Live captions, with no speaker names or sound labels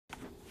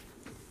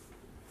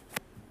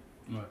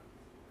What?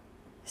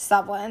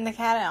 Stop letting the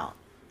cat out.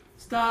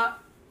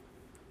 Stop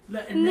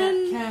letting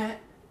that cat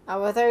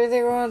Oh, I thought you were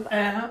going with,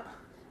 out.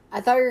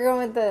 I thought you were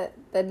going with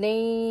the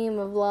name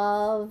of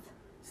love.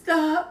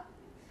 Stop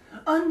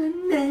on the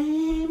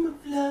name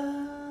of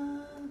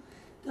love.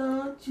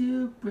 Don't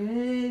you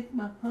break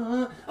my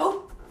heart.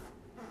 Oh,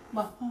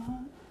 my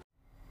heart.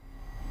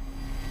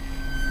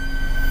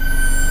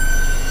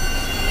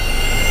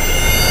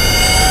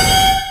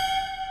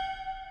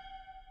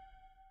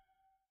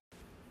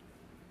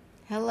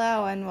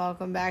 Hello and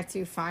welcome back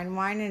to Fine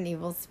Wine and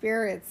Evil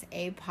Spirits,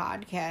 a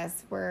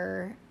podcast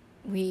where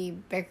we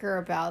bicker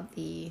about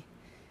the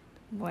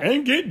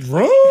And get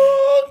drunk.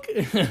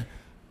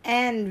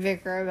 and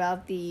bicker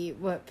about the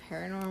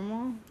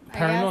paranormal.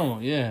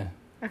 Paranormal, yeah.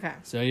 Okay.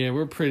 So yeah,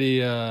 we're pretty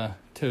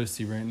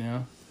toasty right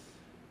now.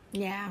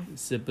 Yeah.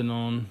 Sipping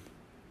on.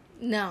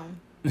 No.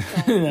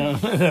 No,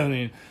 I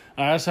mean,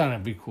 I was trying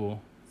to be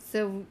cool.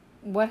 So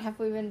what have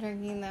we been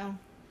drinking though?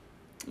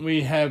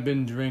 We have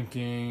been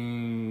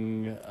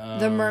drinking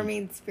The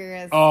Mermaid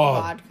Spirits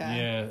vodka. vodka.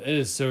 Yeah, it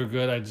is so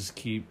good. I just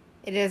keep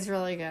It is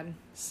really good.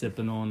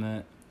 sipping on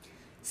that.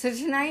 So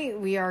tonight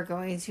we are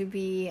going to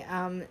be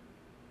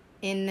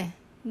in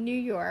New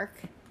York.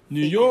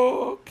 New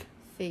York.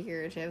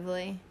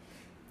 Figuratively.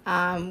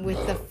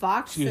 With the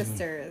Fox Excuse me.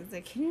 sisters.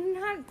 Can you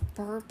not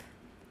burp?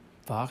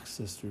 Fox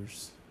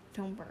Sisters.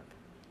 Don't burp.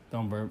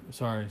 Don't burp.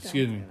 Sorry. Don't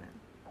Excuse do me.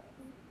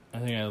 I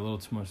think I had a little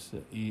too much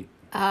to eat.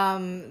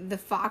 that. The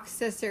Fox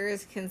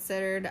sisters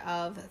considered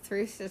of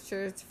three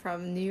sisters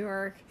from New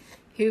York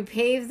who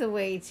paved the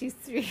way to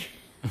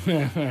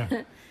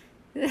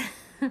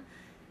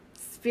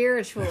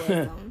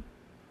spiritualism.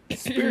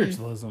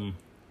 Spiritualism.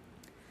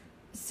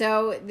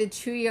 So the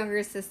two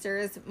younger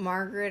sisters,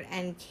 Margaret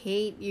and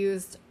Kate,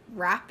 used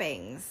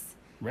rappings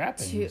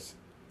Wrappings.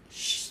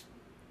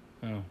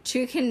 Oh.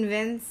 to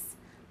convince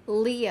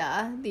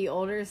Leah, the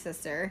older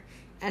sister,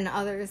 and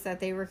others that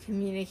they were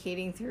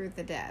communicating through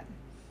the dead.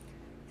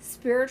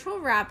 Spiritual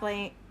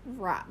rapping...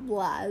 blah,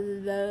 blah.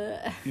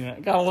 Yeah,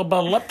 got a little bit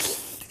of lip.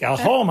 Got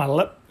a hole in my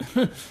lip.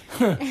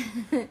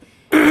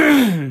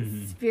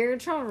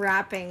 Spiritual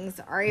rappings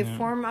are a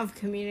form of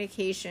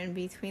communication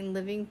between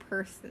living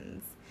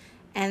persons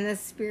and the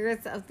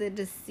spirits of the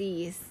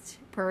deceased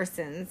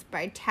persons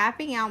by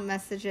tapping out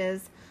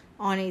messages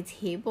on a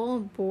table,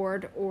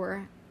 board,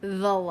 or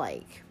the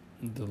like.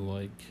 The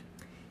like.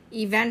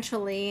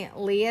 Eventually,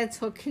 Leah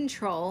took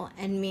control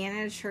and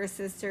managed her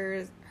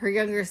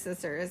younger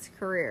sister's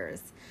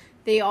careers.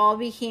 They all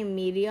became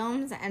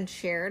mediums and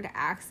shared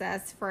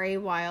access for a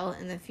while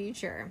in the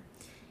future.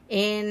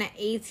 In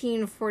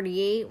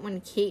 1848,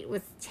 when Kate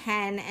was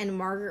 10 and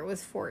Margaret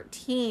was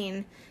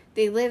 14,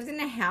 they lived in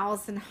a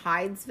house in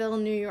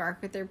Hydesville, New York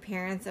with their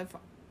parents of,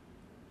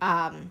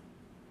 Arcadia.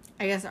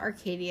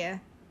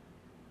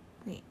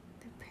 Wait,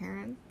 their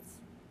parents?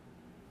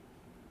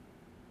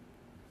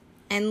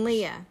 And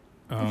Leah.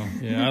 Oh,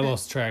 yeah, I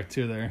lost track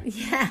too there.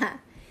 Yeah.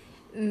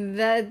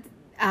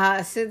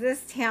 So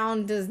this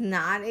town does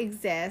not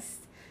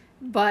exist,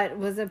 but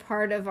was a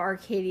part of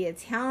Arcadia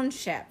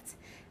Township.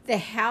 The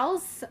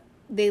house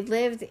they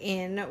lived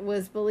in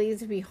was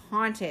believed to be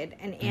haunted,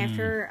 and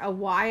after a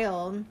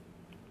while,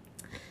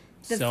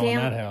 Selling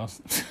that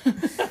house.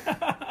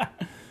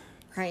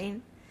 right?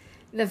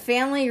 The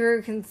family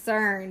grew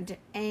concerned,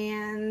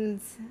 and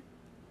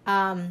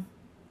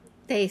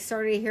they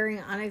started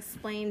hearing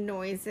unexplained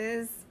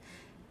noises,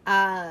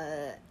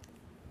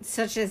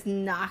 such as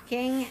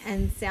knocking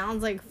and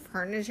sounds like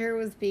furniture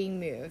was being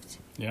moved.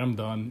 Yeah, I'm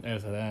done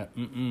after that.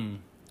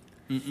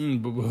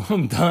 Boo-boo,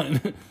 I'm done.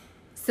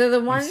 So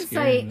the one I'm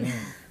scared site...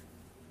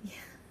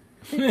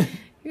 Yeah.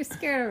 You're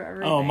scared of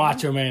everything. Oh,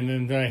 Macho Man.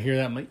 And then I hear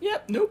that, I'm like,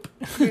 yep, nope.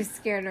 You're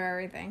scared of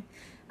everything.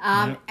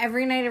 Yep.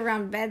 Every night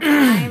around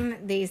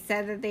bedtime, they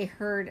said that they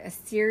heard a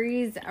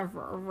series of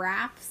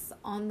raps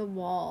on the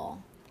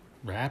wall.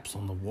 Raps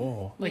on the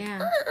wall. Like,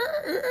 yeah.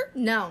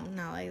 No,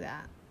 not like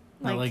that.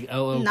 not like LL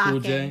Cool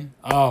knocking. J?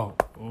 Oh,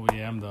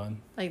 yeah, I'm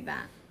done. Like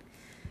that.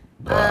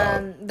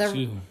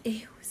 Excuse me.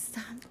 Ew,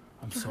 stop.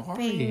 I'm burping.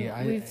 sorry.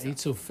 I ate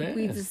so fast.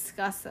 We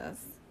discussed this.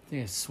 I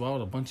think I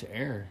swallowed a bunch of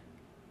air.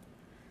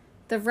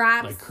 The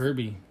raps. Like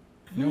Kirby.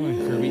 You know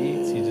when Kirby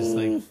eats, he just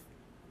like...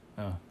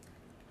 Oh.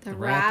 The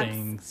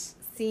wrappings.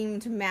 raps seem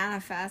to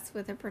manifest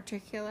with a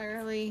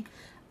particularly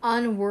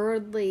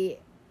unworldly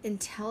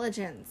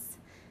intelligence.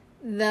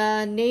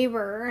 The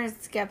neighbor is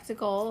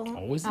skeptical.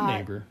 Always the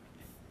neighbor.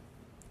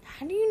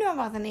 How do you know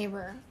about the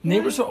neighbor?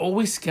 Neighbors are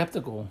always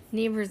skeptical.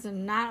 Neighbors are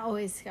not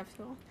always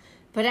skeptical.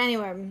 But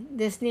anyway,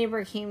 this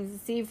neighbor came to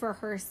see for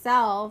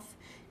herself,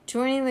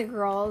 joining the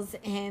girls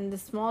in the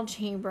small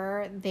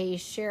chamber they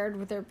shared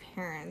with their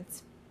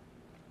parents.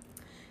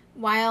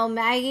 While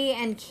Maggie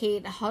and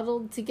Kate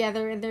huddled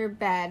together in their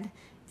bed,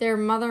 their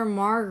mother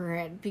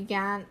Margaret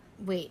began...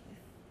 Wait.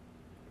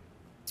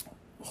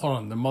 Hold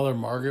on. The mother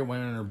Margaret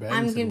went in her bed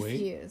I'm and said,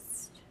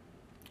 confused.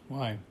 Wait.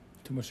 Why?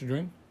 Too much to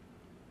drink?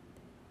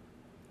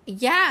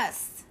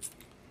 Yes.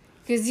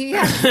 Because you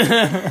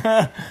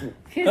got...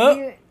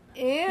 Ew.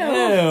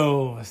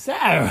 Ew,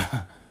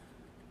 Sarah.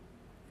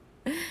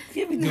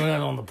 Give be doing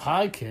that on the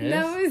podcast.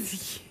 That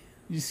was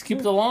You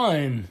skip the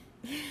line.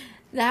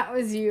 That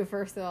was you,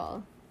 first of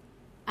all.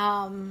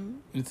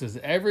 It says,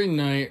 every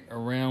night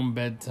around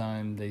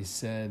bedtime, they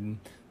said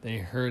they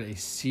heard a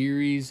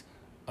series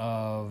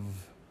of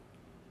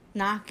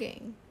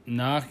knocking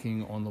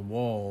on the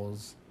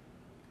walls.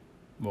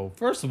 Well,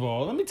 first of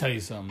all, let me tell you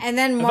something. And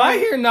then if I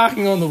hear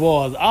knocking on the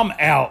walls, I'm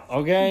out,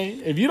 okay?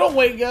 If you don't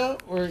wake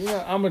up, or, I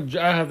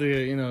have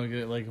to,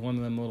 get like one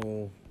of them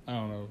little, I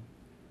don't know.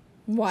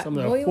 What?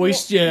 Something to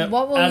hoist you out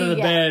of the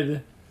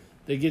bed.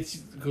 That gets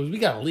you, because we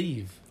gotta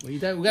leave. We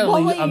gotta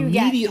leave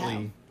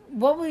immediately.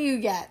 What will you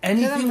get?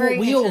 Anything with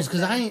wheels,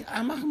 because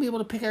I'm not gonna be able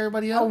to pick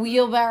everybody up. A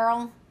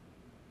wheelbarrow.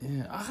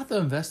 Yeah, I'll have to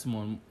invest in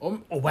one.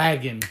 A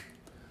wagon.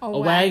 A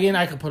wagon.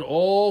 I could put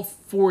all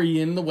 4 of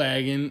you in the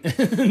wagon,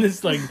 and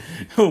it's like,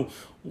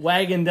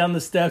 wagon down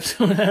the steps,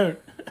 whatever.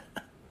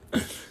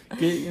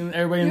 Get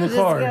everybody in the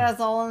car. Just get us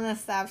all in the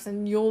steps,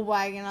 and you'll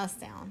wagon us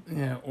down.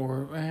 Yeah,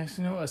 or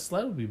actually, a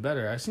sled would be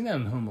better. I've seen that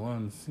in Home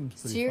Alone. It seems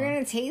pretty. So you're fun.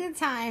 gonna take the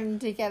time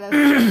to get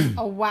us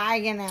a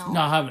wagon out.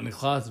 No, I'll have it in the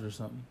closet or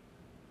something.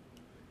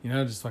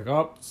 Just like,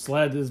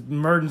 sled is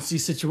emergency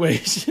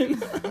situation.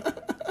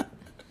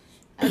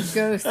 A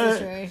ghost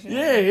situation.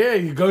 Yeah,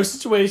 ghost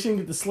situation.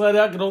 Get the sled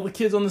out. Get all the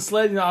kids on the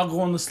sled. I'll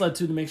go on the sled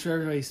too to make sure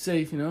everybody's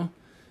safe.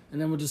 And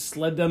then we'll just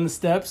sled down the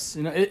steps.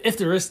 If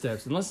there is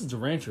steps, unless it's a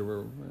rancher,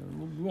 we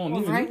won't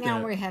need. Right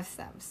now we have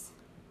steps.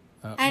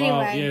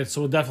 Anyway,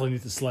 so we'll definitely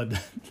need to sled.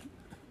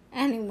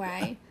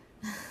 Anyway.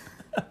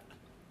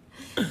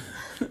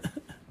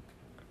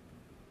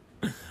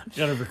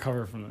 Gotta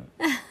recover from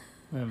that.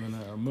 Having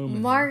a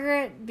moment.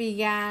 Margaret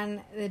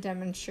began the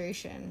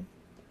demonstration.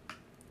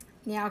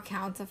 Now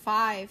count to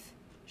 5,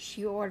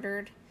 she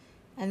ordered,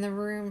 and the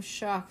room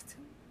shook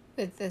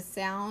with the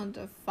sound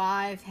of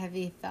 5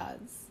 heavy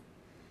thuds.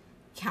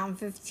 Count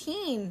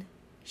 15,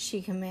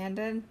 she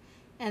commanded,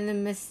 and the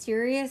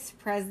mysterious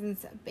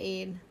presence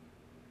obeyed.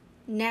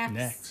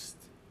 Next,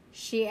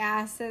 she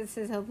asked us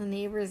to tell the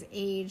neighbor's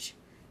age.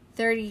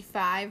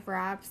 35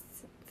 raps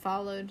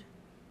followed.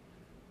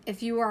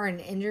 If you are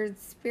an injured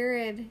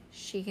spirit,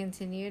 she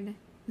continued,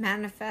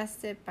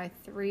 manifest it by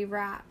 3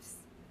 raps.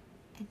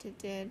 And it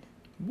did.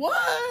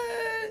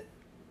 What?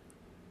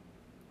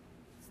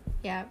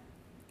 Yep.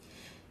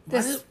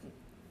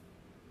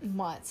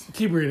 What?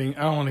 Keep reading.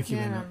 I don't want to keep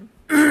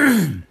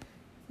reading.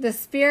 The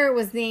spirit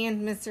was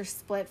named Mr.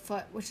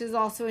 Splitfoot, which is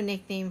also a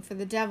nickname for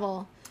the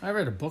devil. I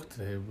read a book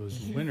today. It was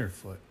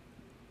Winterfoot.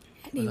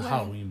 Anyway. It was a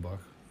Halloween book.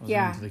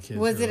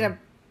 Was it a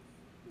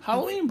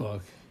Halloween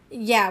book?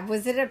 Yeah.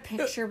 Was it a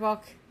picture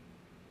book?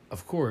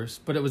 Of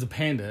course, but it was a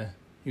panda.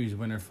 He was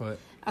Winterfoot.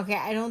 Okay,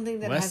 I don't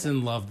think that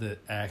Weston loved it,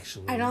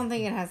 actually. I don't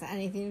think it has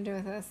anything to do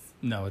with this.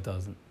 No, it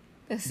doesn't.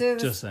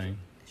 Just saying.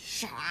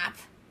 Shut up.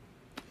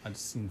 I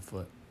just seen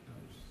foot.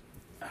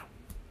 Ow.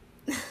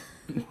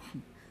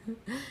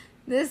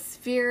 This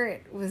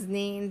spirit was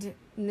named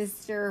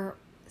Mr.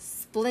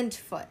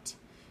 Splintfoot,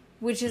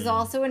 which is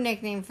also a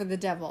nickname for the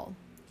devil.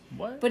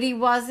 What? But he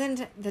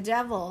wasn't the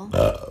devil.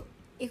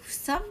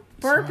 Stop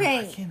burping. Sorry,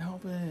 I can't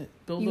help it.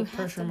 Build up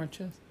pressure on my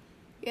chest.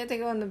 You have to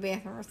go in the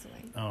bathroom or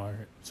something. Oh, all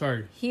right.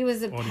 Sorry. He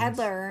was a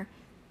peddler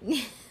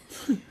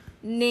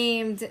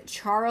named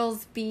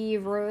Charles B.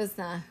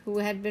 Rosna, who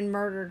had been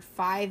murdered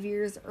 5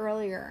 years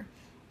earlier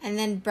and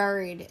then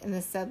buried in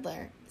the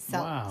cellar.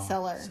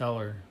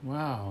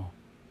 Wow.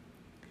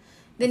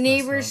 The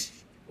neighbors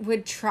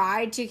would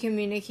try to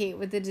communicate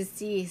with the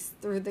deceased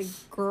through the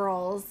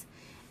girls,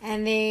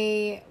 and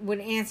they would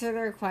answer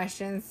their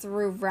questions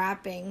through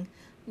rapping,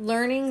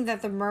 learning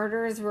that the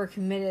murders were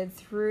committed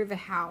through the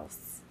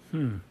house.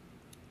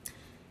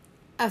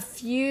 A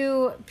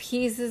few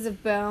pieces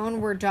of bone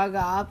were dug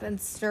up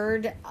and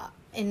stirred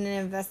in an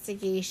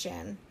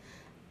investigation.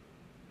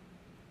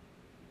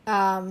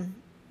 It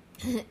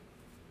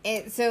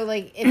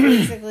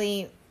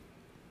basically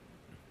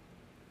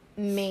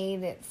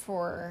made it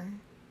for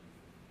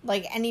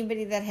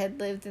anybody that had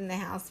lived in the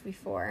house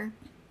before.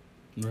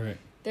 Right.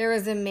 There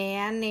was a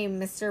man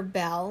named Mr.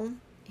 Bell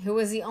who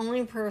was the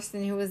only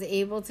person who was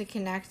able to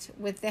connect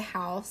with the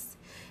house,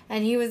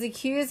 and he was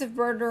accused of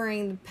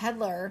murdering the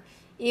peddler,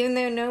 even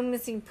though no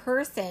missing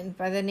person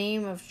by the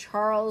name of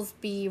Charles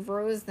B.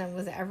 Rosna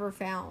was ever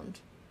found.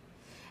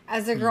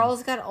 As the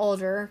girls got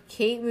older,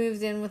 Kate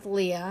moved in with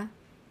Leah,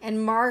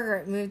 and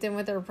Margaret moved in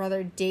with her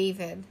brother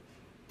David,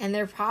 and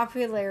their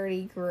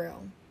popularity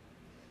grew.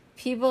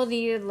 People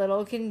needed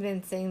little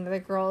convincing that the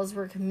girls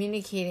were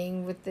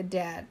communicating with the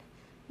dead.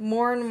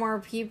 More and more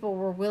people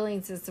were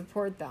willing to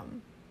support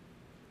them.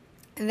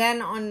 And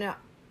then on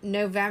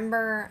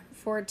November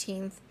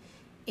 14th,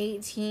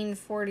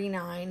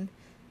 1849,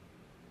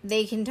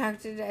 they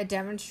conducted a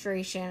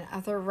demonstration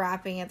of their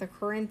rapping at the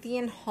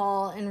Corinthian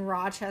Hall in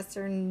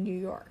Rochester, New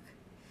York.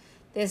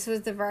 This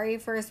was the very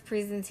first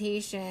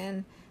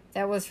presentation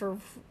that was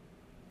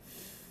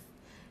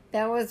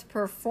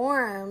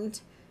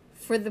performed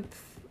for the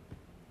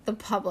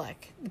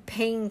public, the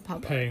paying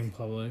public. Paying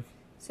public.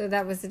 So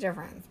that was the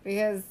difference.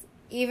 Because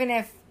even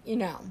if,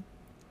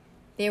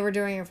 they were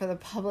doing it for the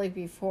public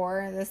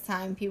before. This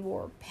time, people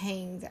were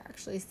paying to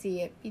actually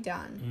see it be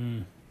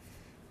done.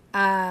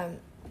 And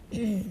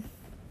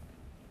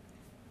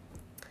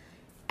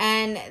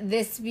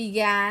this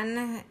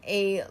began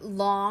a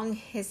long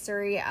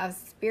history of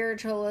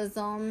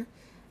spiritualism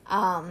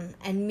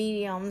and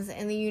mediums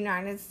in the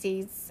United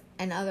States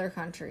and other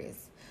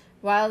countries.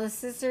 While the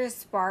sisters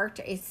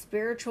sparked a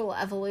spiritual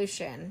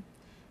evolution,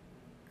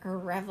 or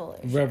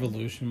revolution.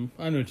 Revolution.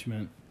 I know what you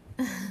meant.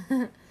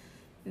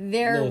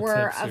 There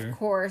were, of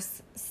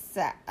course,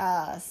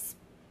 skeptics.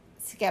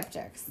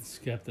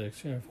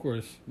 Skeptics, yeah, of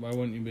course. Why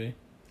wouldn't you be?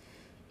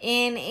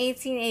 In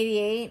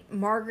 1888,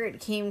 Margaret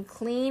came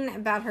clean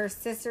about her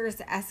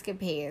sister's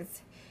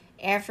escapades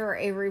after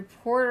a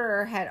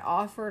reporter had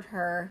offered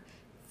her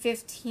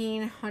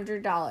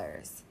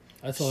 $1,500.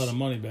 That's a lot of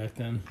money back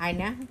then. I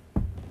know.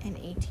 In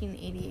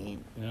 1888.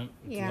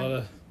 Yeah.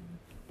 A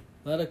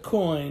lot of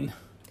coin.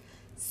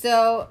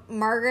 So,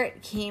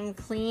 Margaret came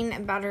clean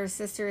about her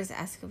sister's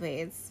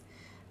escapades.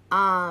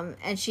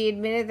 And she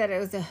admitted that it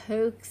was a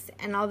hoax.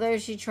 And although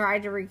she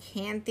tried to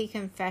recant the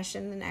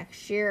confession the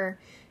next year,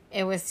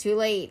 it was too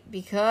late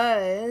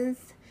because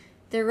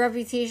their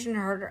reputation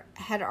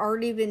had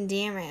already been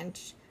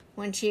damaged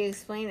when she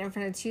explained in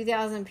front of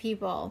 2,000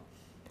 people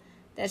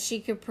that she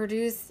could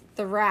produce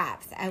the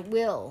wraps at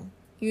will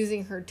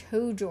using her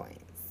toe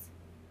joints.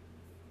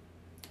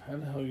 How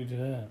the hell you do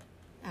that?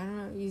 I don't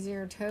know, using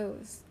her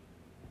toes.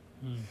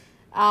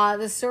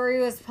 The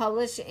story was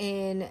published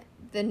in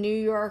the New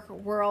York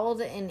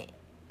World in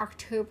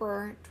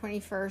October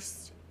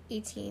 21st,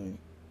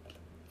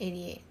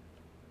 1888.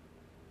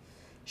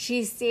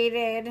 She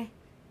stated,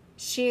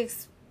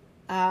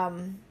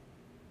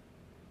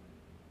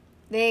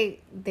 they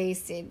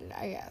stated,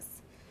 I guess.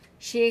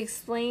 She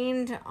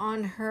explained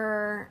on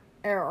her,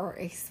 or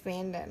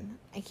expanded.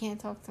 I can't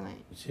talk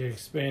tonight. She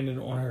expanded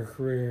on her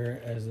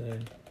career as a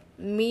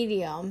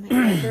medium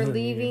after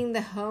leaving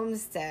the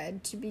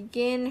homestead to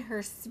begin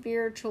her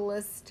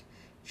spiritualist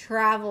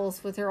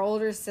travels with her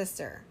older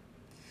sister.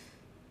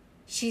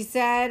 She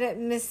said,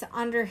 Miss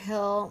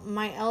Underhill,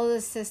 my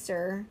eldest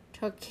sister,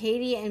 took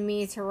Katie and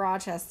me to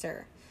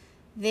Rochester.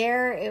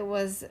 There it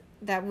was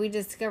that we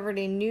discovered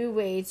a new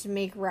way to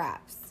make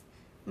wraps.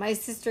 My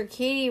sister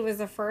Katie was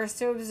the first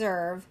to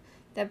observe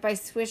that by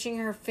swishing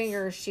her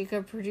fingers she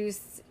could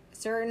produce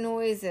certain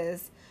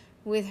noises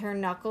with her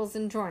knuckles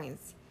and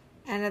joints,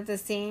 and at the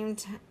same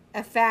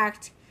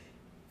effect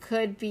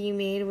could be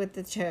made with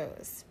the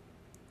toes.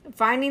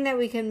 Finding that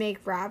we could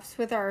make wraps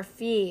with our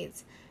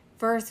feet,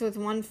 first with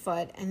one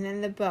foot and then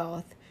the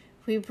both,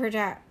 we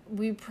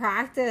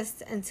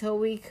practiced until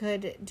we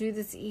could do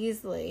this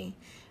easily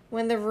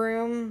when the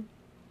room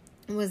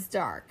was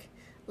dark.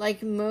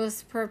 Like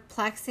most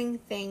perplexing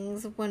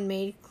things when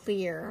made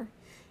clear,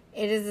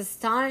 it is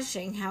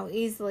astonishing how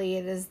easily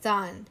it is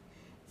done.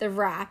 The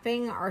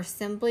wrapping are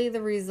simply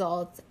the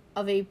result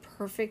of a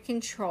perfect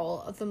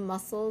control of the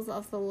muscles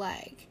of the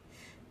leg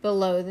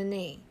below the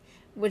knee,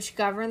 which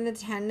govern the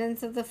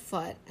tendons of the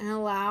foot and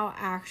allow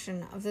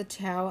action of the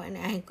toe and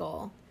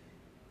ankle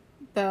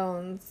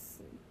bones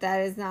that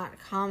is not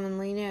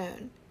commonly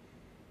known.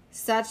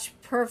 Such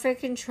perfect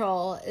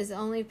control is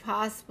only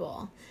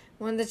possible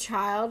when the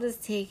child is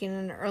taken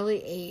at an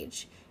early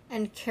age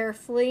and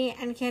carefully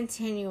and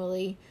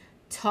continually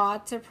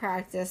taught to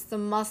practice the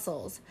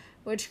muscles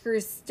which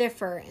grew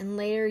stiffer in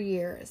later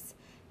years.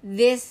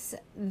 This,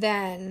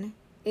 then,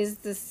 is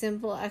the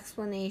simple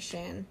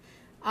explanation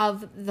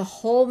of the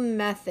whole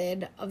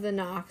method of the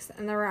knocks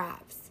and the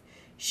raps.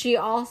 She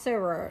also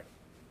wrote,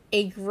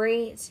 a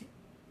great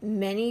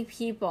many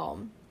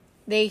people,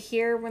 they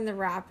hear when the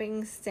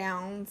rapping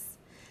sounds,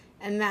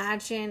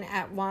 imagine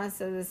at once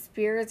that the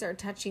spirits are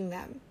touching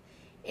them.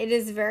 It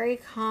is very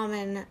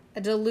common, a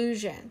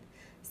delusion.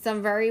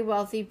 Some very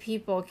wealthy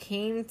people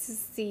came to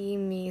see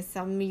me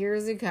some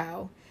years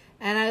ago,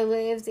 and I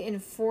lived in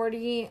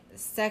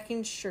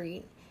 42nd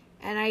Street,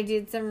 and I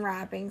did some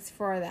rappings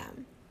for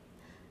them.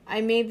 I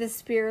made the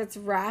spirits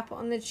rap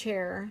on the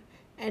chair,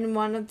 and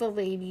one of the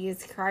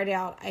ladies cried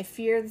out, I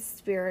fear the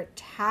spirit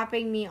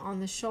tapping me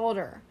on the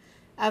shoulder.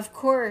 Of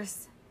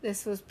course,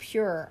 this was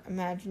pure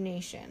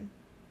imagination.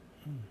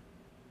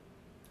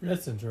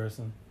 That's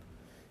interesting.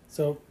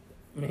 So,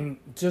 I mean,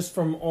 just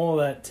from all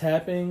that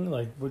tapping,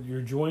 like with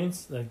your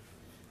joints, like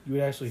you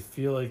would actually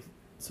feel like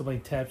somebody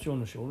taps you on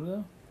the shoulder,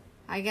 though?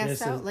 I guess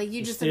so. Like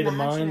you just state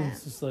imagine of mind, it.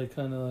 it's just like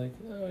kind of like,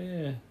 oh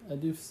yeah, I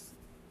do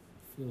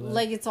feel that.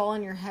 Like it's all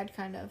in your head,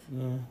 kind of.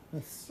 Yeah,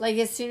 that's... Like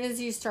as soon as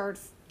you start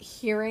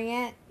hearing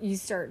it, you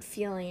start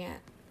feeling it.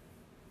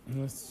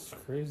 That's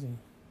crazy.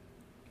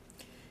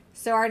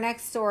 So our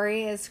next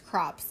story is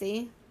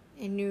Cropsey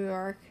in New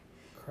York.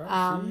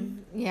 Cropsey?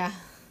 Yeah.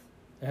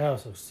 The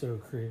house looks so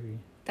creepy.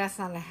 That's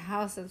not a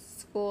house, it's a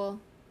school.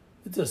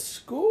 It's a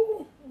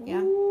school?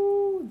 Yeah.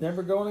 Ooh,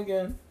 never going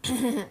again.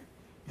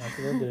 Not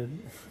that I did.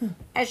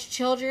 As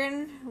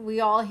children, we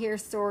all hear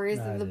stories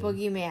of the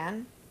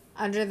boogeyman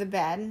under the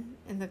bed,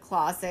 in the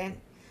closet.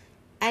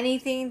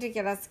 Anything to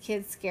get us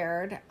kids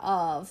scared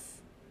of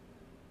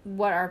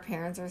what our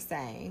parents are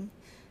saying.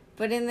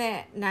 But in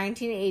the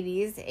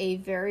 1980s, a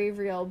very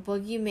real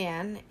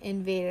boogeyman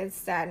invaded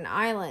Staten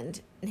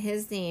Island, and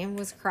his name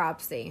was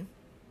Cropsey.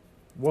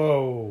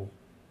 Whoa.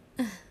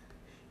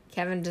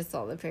 Kevin just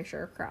saw the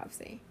picture of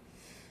Cropsey.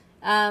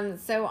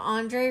 So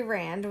Andre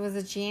Rand was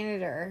a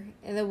janitor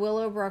in the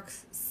Willowbrook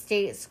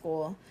State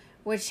School,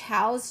 which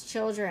housed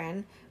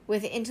children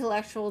with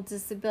intellectual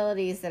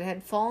disabilities that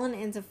had fallen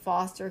into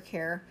foster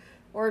care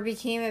or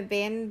became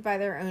abandoned by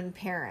their own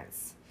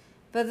parents.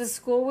 But the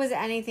school was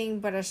anything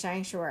but a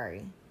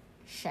sanctuary.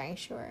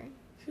 Sanctuary.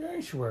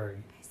 I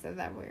said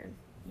that weird.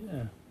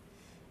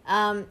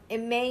 Yeah.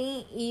 It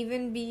may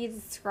even be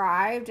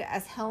described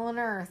as hell on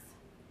earth.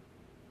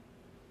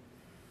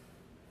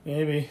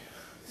 Maybe.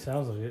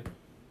 Sounds like it.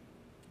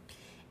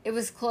 It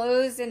was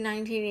closed in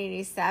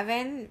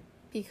 1987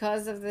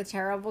 because of the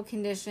terrible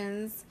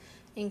conditions,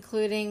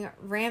 including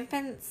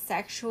rampant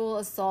sexual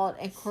assault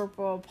and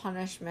corporal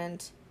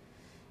punishment,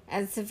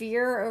 and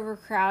severe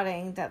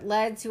overcrowding that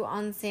led to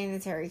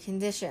unsanitary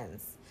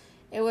conditions.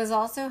 It was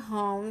also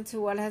home to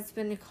what has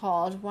been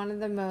called one of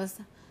the most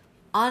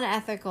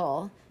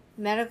unethical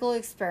medical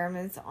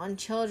experiments on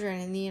children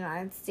in the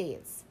United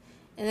States.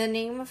 In the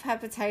name of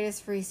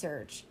hepatitis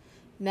research,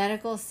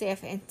 medical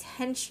staff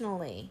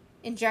intentionally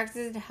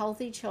injected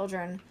healthy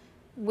children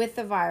with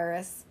the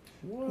virus,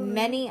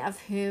 many of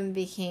whom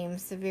became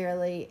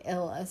severely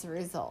ill as a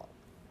result.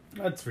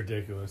 That's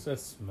ridiculous.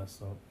 That's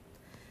messed up.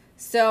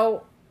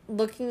 So,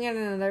 looking at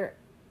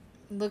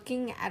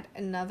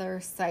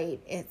another site,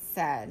 it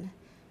said,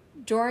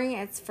 during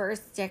its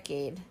first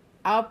decade,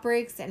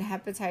 outbreaks in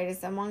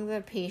hepatitis among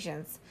the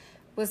patients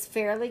was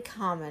fairly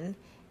common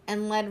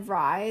and led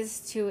rise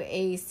to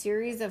a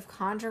series of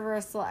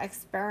controversial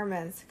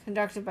experiments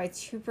conducted by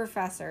two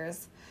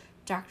professors,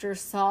 Dr.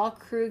 Saul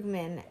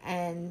Krugman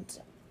and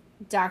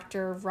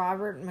Dr.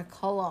 Robert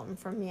McCullum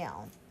from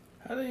Yale.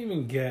 How do they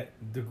even get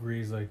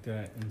degrees like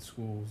that in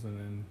schools and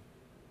then...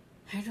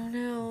 I don't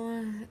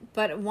know.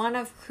 But one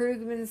of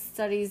Krugman's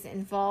studies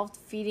involved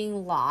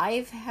feeding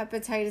live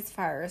hepatitis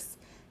virus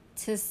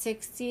to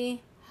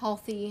 60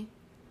 healthy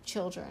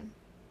children.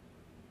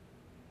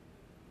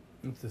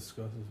 It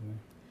disgusts me.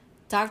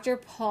 Dr.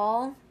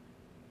 Paul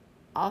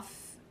I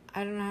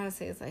don't know how to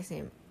say his last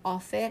name,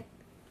 Offit,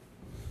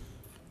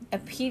 a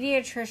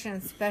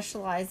pediatrician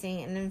specializing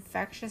in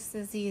infectious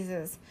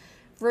diseases,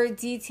 wrote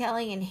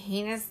detailing and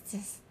heinous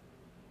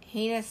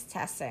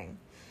testing.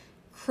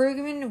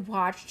 Krugman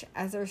watched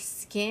as their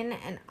skin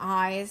and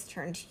eyes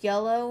turned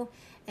yellow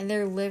and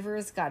their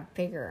livers got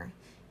bigger.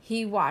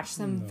 He watched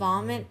them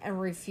vomit and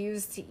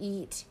refused to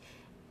eat.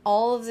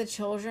 All of the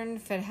children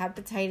fed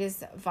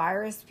hepatitis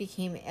virus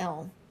became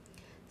ill,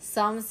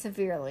 some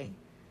severely.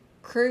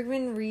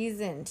 Krugman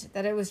reasoned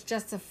that it was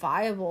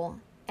justifiable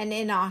and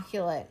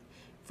inoculate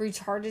for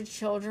retarded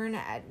children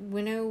at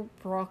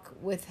Willowbrook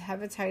with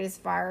hepatitis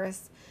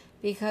virus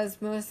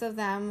because most of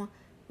them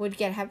would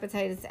get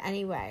hepatitis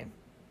anyway.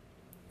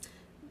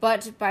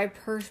 But by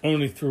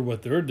only through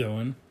what they're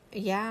doing.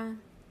 Yeah.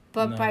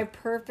 But by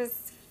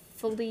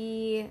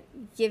purposefully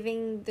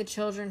giving the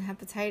children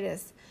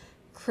hepatitis,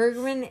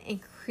 Krugman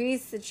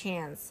increased the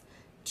chance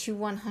to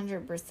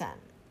 100%.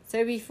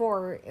 So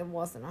before, it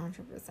wasn't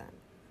 100%.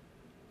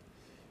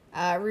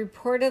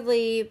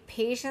 Reportedly,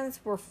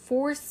 patients were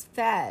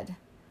force-fed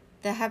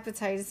the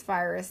hepatitis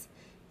virus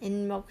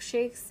in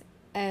milkshakes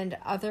and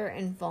other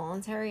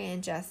involuntary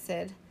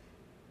ingested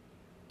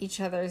each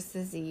other's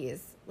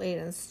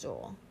disease-laden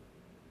stool.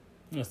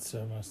 That's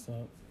so messed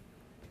up.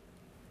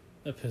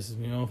 That pisses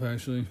me off,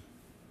 actually.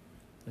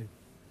 Like,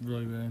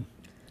 really bad.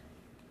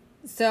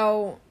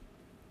 So,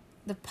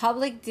 the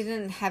public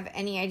didn't have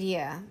any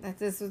idea that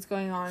this was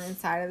going on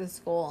inside of the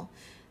school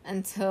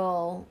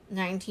until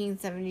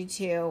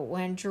 1972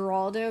 when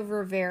Geraldo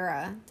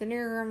Rivera, didn't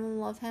your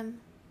grandma love him?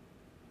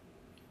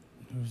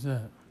 Who's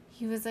that?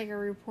 He was like a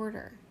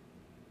reporter.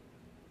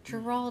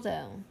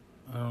 Geraldo.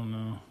 I don't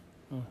know.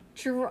 Oh.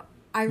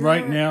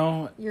 Right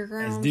now,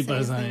 your as deep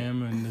as I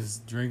am and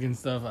just drinking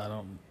stuff, I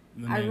don't...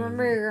 I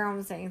remember your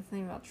grandma saying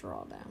something about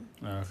Geraldo.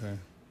 Oh,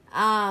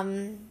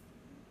 okay.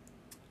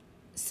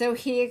 So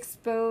he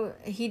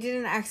did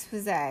an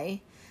expose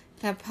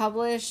that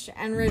published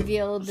and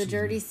revealed the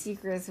dirty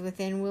secrets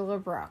within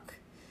Willowbrook.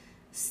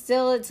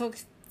 Still, it took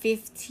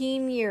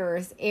 15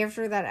 years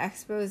after that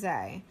expose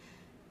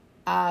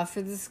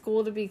for the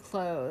school to be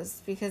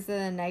closed because of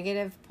the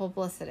negative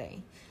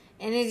publicity.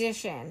 In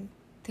addition,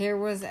 there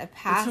was a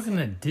passage... It took an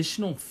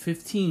additional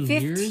 15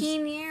 years?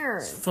 15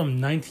 years.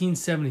 From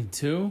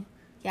 1972?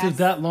 Yes. Took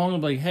that long to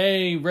be like,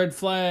 hey, red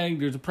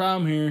flag, there's a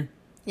problem here.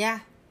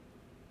 Yeah.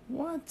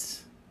 What?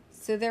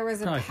 So there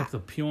was probably kept a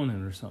P on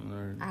it or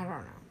something. I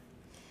don't know.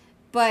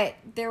 But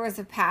there was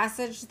a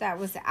passage that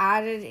was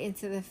added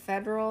into the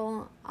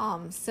federal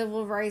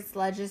civil rights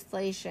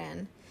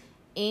legislation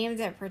aimed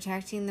at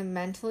protecting the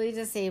mentally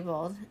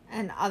disabled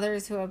and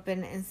others who have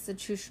been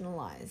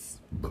institutionalized.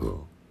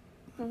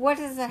 What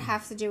does that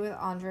have to do with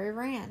Andre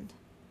Rand?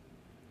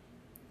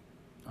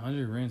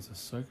 Andre Rand's a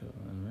psycho,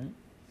 right?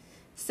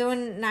 So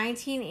in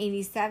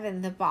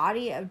 1987, the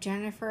body of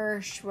Jennifer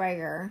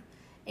Schweger,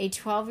 a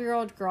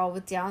 12-year-old girl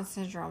with Down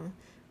syndrome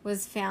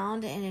was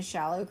found in a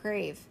shallow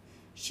grave.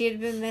 She had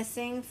been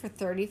missing for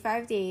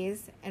 35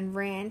 days, and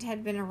Rand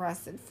had been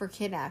arrested for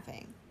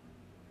kidnapping.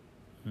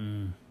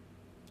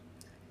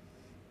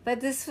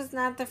 But this was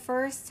not the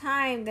first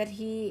time that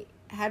he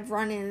had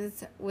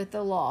run-ins with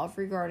the law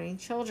regarding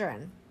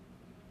children.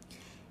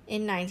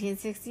 In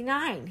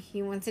 1969,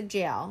 he went to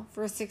jail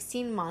for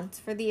 16 months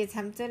for the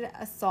attempted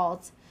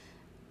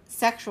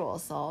sexual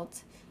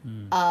assault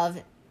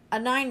of a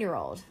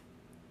 9-year-old.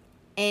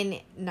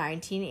 In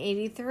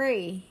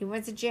 1983, he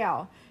went to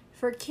jail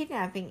for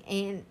kidnapping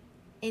an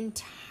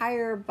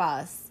entire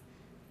bus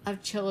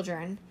of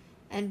children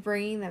and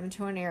bringing them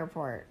to an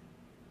airport.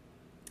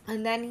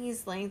 And then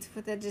he's linked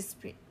with a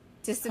disappearance.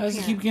 How does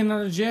he keep getting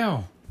out of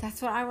jail?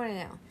 That's what I want to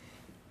know.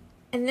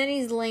 And then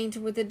he's linked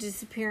with the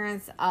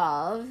disappearance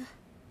of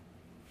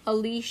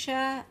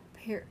Alicia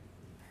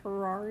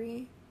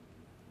Perari.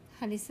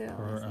 How do you say that?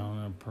 I don't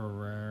know.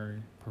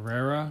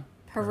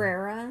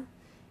 Pereira?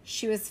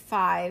 She was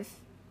 5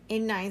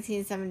 in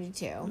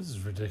 1972. This is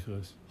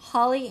ridiculous.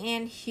 Holly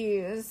Ann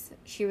Hughes.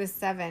 She was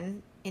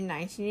 7 in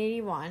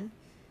 1981.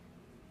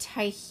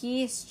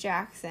 Tyhees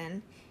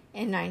Jackson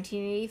in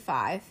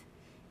 1985.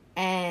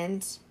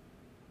 And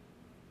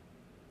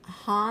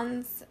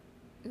Hans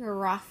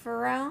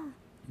Garofalo.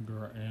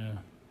 Yeah.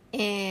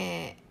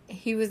 And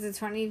he was a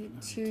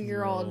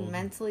 22-year-old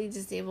mentally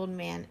disabled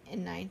man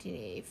in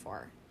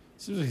 1984.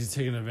 Seems like he's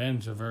taking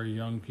advantage of very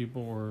young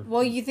people.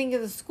 Well, you think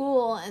of the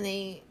school, and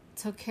they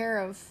took care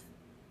of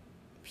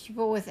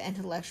people with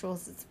intellectual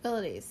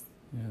disabilities.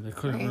 Yeah, they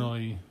couldn't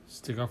really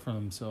stick up for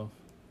themselves.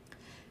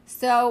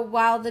 So,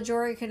 while the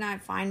jury could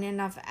not find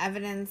enough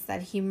evidence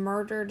that he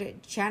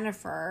murdered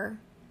Jennifer,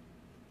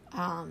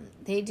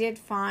 they did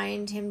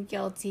find him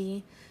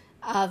guilty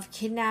of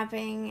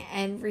kidnapping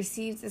and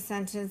received a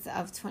sentence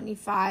of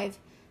 25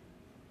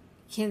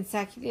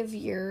 consecutive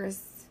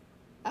years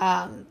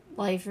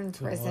life in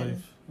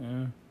prison.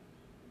 Yeah.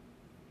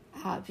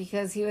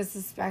 Because he was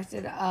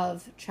suspected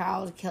of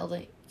child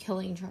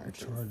killing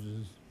charges.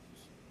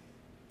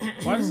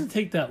 Why does it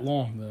take that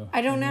long, though?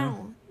 I don't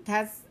know.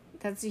 That's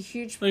a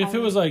huge problem. Like, if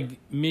it was like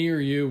me or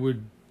you,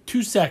 would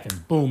 2 seconds,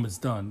 boom, it's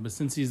done. But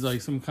since he's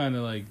like some kind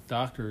of like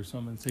doctor or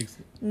something, it takes...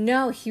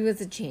 No, he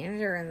was a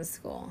janitor in the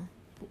school.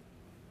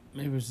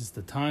 Maybe it was just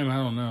the time. I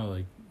don't know.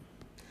 Like,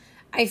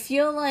 I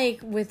feel like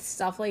with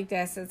stuff like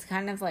this, it's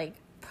kind of like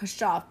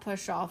pushed off.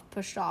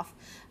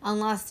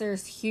 Unless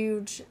there's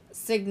huge,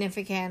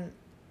 significant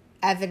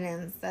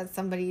evidence that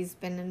somebody's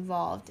been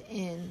involved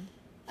in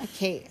a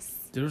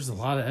case. There's a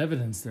lot of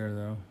evidence there,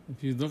 though.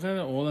 If you look at it,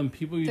 all them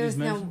people just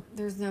mentioned.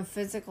 There's no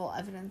physical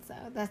evidence,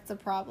 though. That's the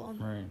problem.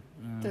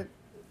 Right.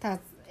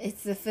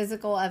 It's the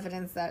physical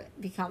evidence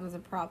that becomes a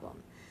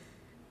problem.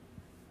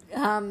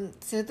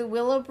 So the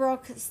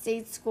Willowbrook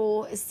State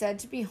School is said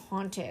to be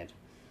haunted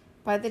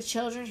by the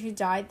children who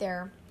died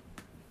there.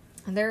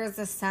 There is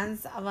a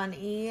sense of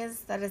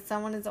unease that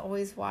someone is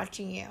always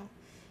watching you.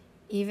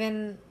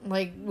 Even,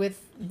 like,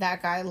 with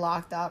that guy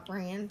locked up,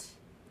 Rand,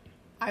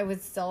 I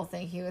would still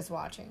think he was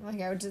watching.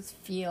 Like, I would just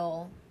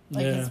feel,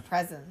 like, his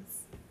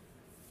presence.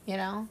 You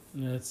know?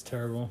 Yeah, it's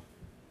terrible.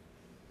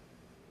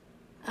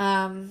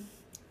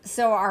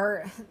 So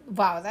I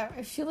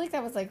feel like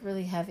that was, like,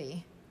 really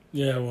heavy.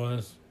 Yeah, it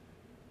was.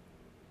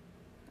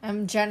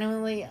 I'm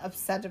genuinely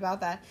upset about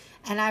that.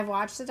 And I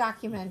watched the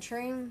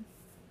documentary, and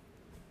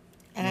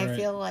I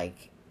feel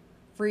like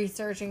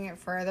researching it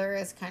further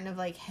is kind of,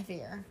 like,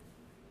 heavier.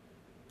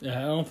 Yeah,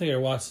 I don't think I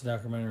watched the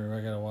documentary. I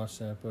gotta watch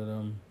that, but,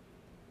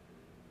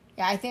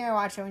 Yeah, I think I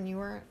watched it when you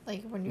were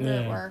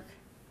at work.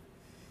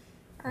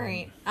 All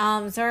right.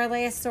 So our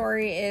last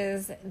story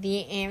is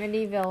the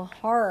Amityville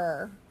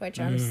Horror, which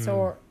I'm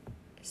sore.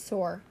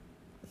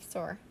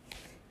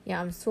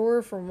 Yeah, I'm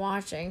sore from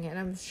watching, and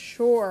I'm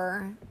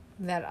sure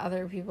that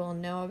other people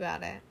know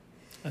about it.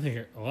 I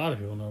think a lot of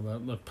people know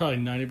about it. Like, probably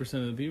 90%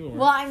 of the people.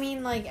 Well, I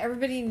mean, like,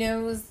 everybody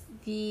knows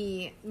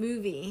the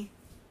movie.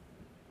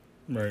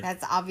 Right.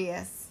 That's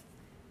obvious.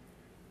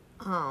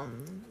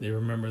 They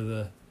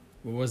remember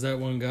what was that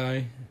one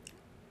guy?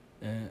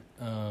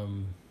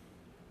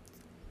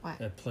 What?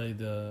 That played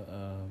the,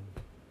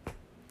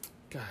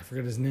 God, I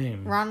forget his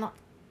name. Ryan the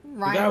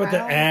guy with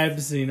Reynolds? the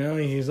abs, you know,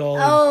 he's all...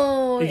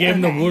 Oh, He gave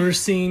him the water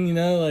scene, you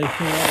know, like,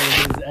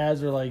 his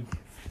abs were like...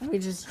 We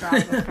just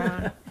dropped the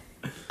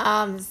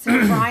phone. So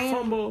Ryan,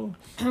 Fumble.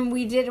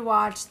 We did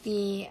watch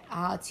the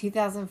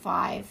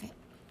 2005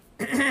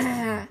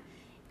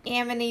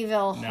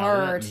 Amityville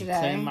Horror today.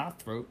 Clear my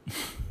throat.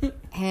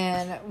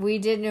 And we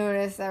did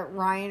notice that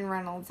Ryan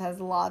Reynolds has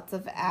lots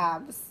of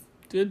abs.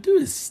 Dude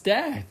is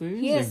stacked.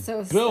 He is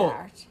so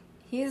stacked.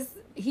 He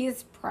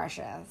is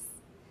precious.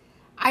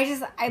 I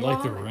like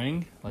love the him.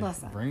 Ring? Like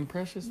Listen. the Ring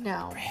Precious?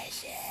 No.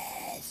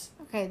 Precious.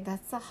 Okay,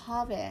 that's The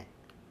Hobbit.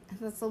 And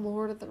that's The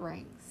Lord of the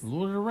Rings.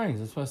 Lord of the Rings,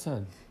 that's what I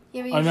said.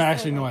 Yeah, but Oh, no,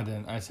 actually, no, I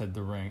didn't. I said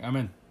The Ring. I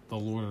meant The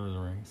Lord of the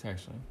Rings,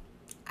 actually.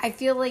 I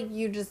feel like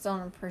you just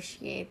don't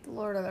appreciate The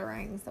Lord of the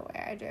Rings the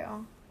way I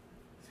do.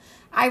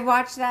 I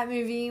watched that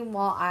movie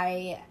while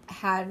I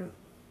had,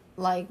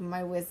 like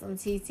my wisdom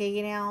teeth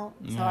taken out,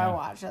 so I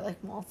watched it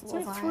like multiple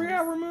It's like times. a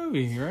 3-hour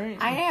movie, right?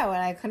 I know,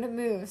 and I couldn't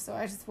move, so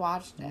I just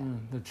watched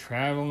it. The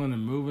traveling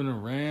and moving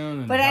around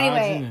and But dodging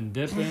anyway. and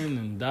dipping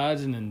and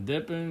dodging and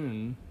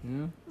dipping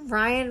and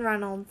Ryan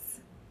Reynolds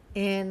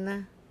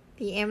in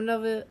the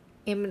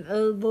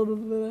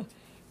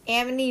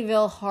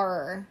Amityville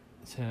Horror.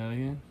 Say that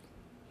again.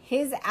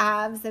 His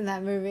abs in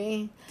that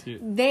movie,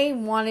 Dude. they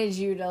wanted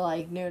you to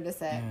like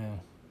notice it. Yeah.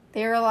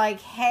 They were like,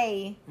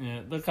 "Hey,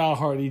 Yeah, look how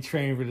hard he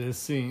trained for this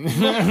scene. look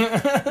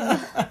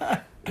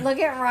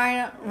at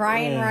Ryan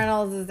Yeah.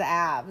 Reynolds'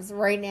 abs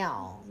right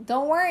now.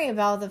 Don't worry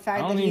about the I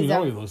fact don't that even he's know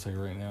what he looks like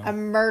right a now.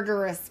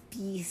 murderous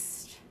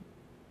beast."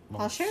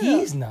 Well, I'll show you.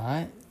 he's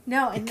not.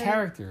 No, The in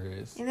character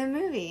is. in the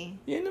movie.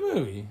 Yeah, in the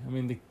movie. I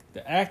mean,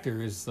 the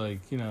actor is like,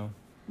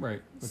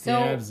 right. With So, the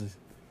abs.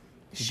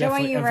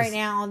 Showing you right emphasized.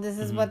 now, this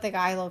is what the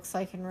guy looks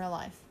like in real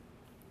life,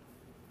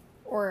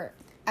 or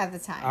at the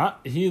time.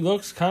 He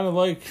looks kind of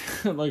like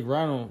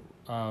Reynolds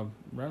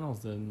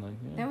did. Like,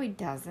 yeah. No, he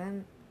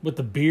doesn't. With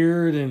the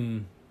beard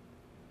and...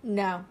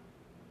 No.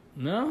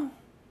 No?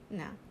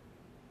 No.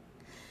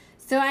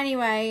 So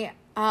anyway,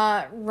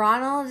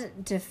 Ronald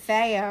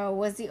DeFeo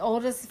was the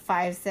oldest of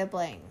 5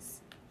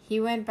 siblings. He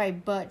went by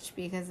Butch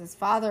because his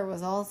father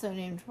was also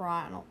named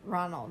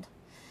Ronald.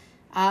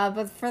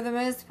 But for the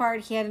most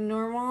part, he had a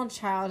normal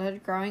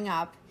childhood growing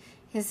up.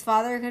 His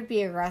father could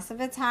be aggressive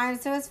at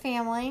times to his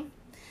family.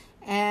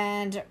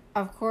 And,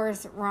 of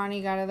course,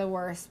 Ronnie got it the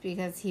worst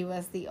because he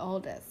was the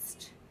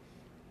oldest.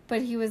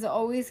 But he was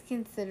always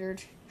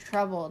considered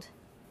troubled.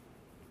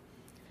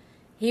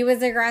 He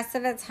was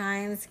aggressive at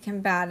times,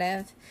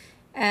 combative,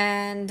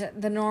 and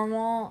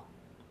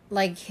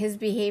his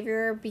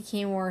behavior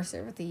became worse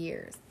over the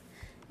years,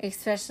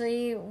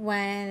 especially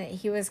when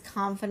he was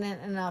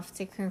confident enough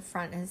to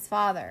confront his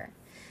father.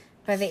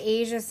 By the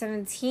age of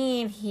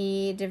 17,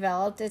 he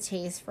developed a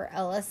taste for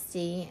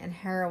LSD and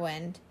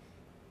heroin.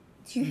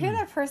 Do you hear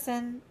that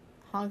person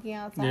honking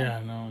outside? Yeah,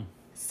 I know.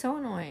 So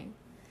annoying.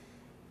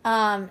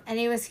 And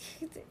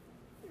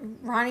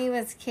Ronnie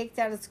was kicked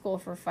out of school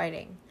for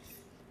fighting.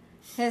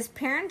 His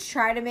parents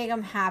tried to make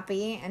him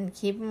happy and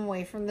keep him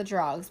away from the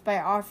drugs by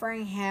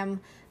offering him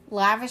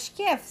lavish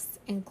gifts,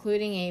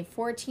 including a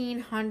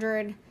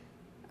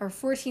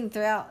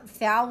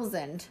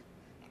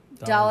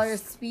 $14,000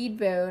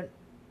 speedboat,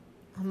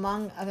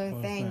 among other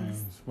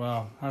things.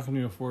 Wow, how can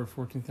you afford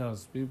 $14,000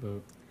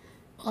 speedboat?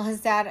 Well,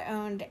 his dad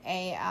owned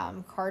a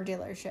car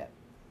dealership.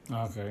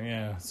 Okay,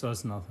 yeah, so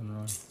it's nothing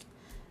really.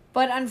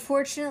 But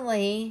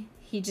unfortunately,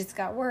 he just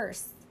got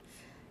worse.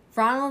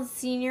 Ronald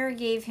Sr.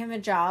 gave him a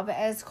job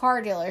at his car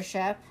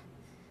dealership.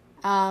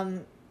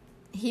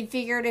 He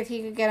figured if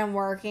he could get him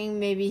working,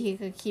 maybe he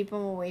could keep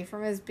him away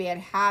from his bad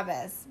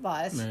habits.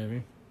 But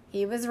Maybe.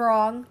 he was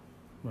wrong.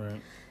 Right.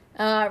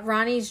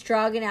 Ronnie's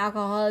drug and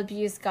alcohol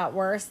abuse got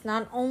worse.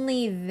 Not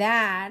only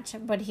that,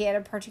 but he had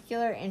a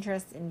particular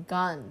interest in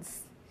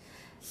guns.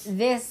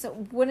 This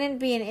wouldn't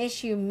be an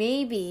issue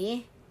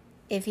maybe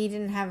if he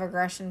didn't have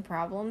aggression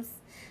problems.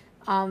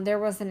 There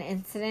was an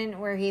incident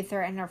where he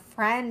threatened a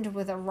friend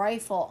with a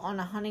rifle on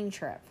a hunting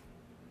trip.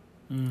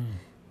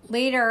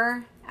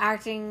 Later,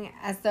 acting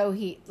as though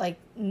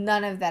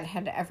none of that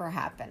had ever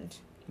happened.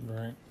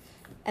 Right.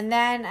 And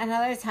then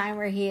another time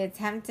where he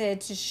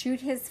attempted to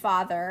shoot his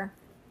father.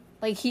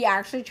 He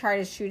actually tried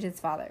to shoot his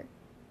father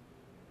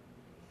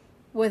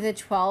with a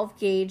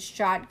 12-gauge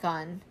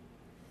shotgun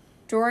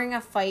during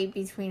a fight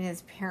between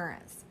his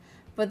parents.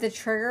 But the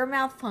trigger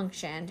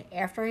malfunctioned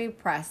after he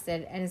pressed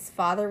it, and his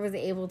father was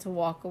able to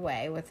walk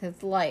away with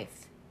his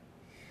life.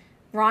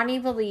 Ronnie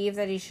believed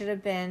that he should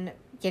have been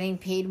getting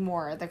paid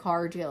more at the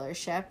car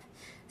dealership.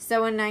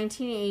 So in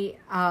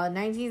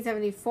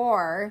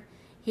 1974,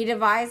 he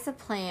devised a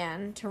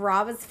plan to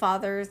rob his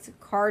father's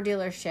car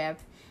dealership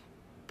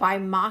by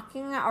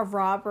mocking a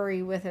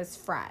robbery with his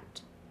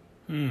friend.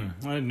 I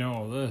didn't know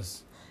all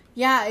this.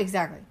 Yeah,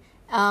 exactly.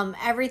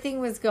 Everything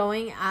was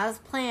going as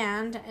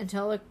planned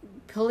until the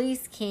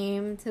police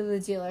came to the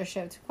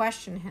dealership to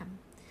question him.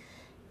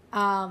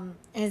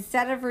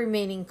 Instead of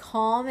remaining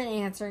calm and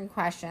answering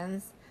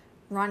questions,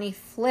 Ronnie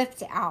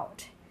flipped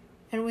out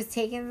and was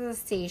taken to the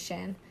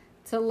station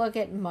to look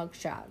at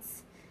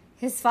mugshots.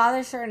 His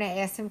father started to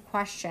ask him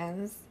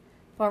questions,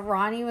 but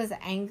Ronnie was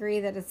angry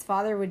that his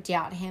father would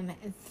doubt him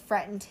and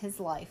threatened his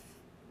life.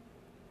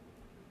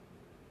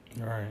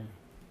 All right.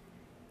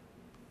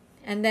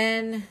 And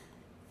then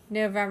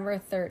November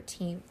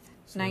 13th,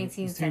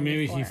 1974.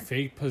 Maybe he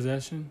faked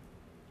possession?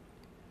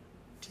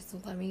 Just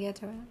let me get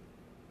to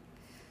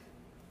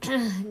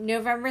it.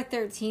 November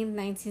 13th,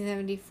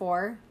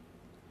 1974.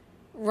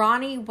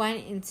 Ronnie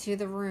went into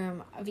the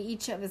room of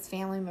each of his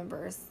family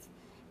members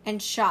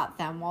and shot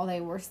them while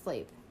they were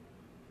asleep.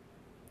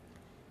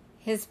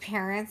 His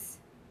parents,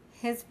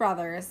 his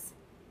brothers,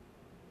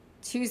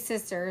 2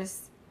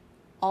 sisters,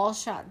 all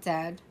shot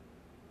dead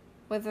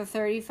with a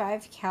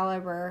 .35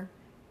 caliber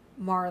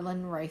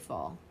Marlin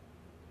rifle.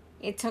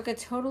 It took a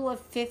total of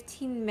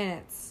 15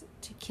 minutes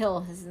to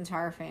kill his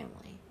entire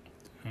family.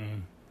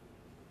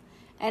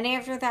 And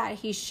after that,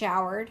 he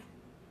showered,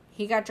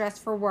 he got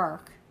dressed for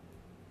work.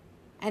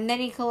 And then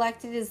he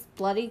collected his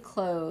bloody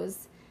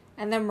clothes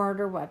and the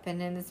murder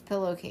weapon in his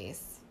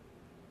pillowcase,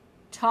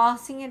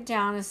 tossing it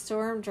down a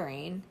storm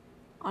drain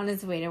on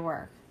his way to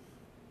work.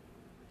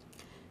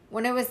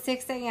 When it was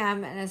 6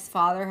 a.m. and his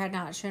father had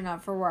not shown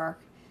up for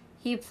work,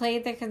 he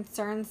played the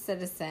concerned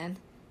citizen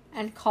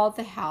and called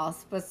the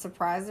house, but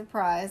surprise,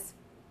 surprise,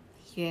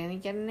 he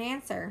didn't get an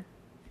answer.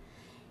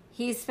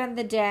 He spent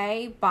the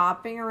day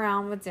bopping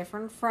around with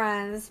different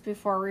friends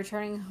before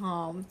returning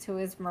home to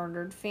his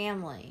murdered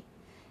family.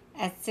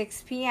 At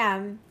 6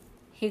 p.m.,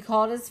 he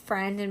called his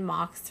friend in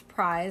mock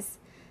surprise,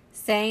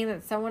 saying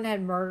that someone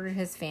had murdered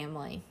his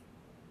family.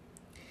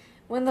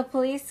 When the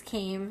police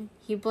came,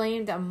 he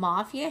blamed a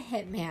mafia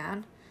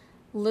hitman,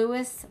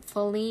 Louis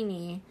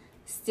Fellini,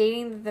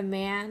 stating that the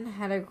man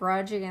had a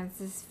grudge against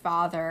his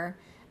father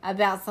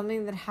about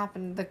something that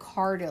happened at the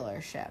car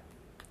dealership.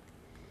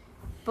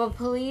 But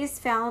police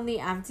found the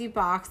empty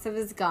box of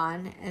his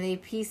gun, and they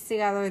pieced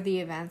together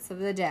the events of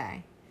the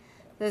day.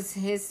 Thus,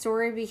 his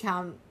story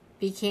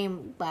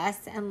became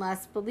less and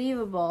less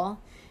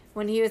believable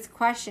when he was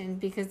questioned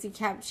because he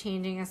kept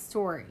changing his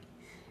story.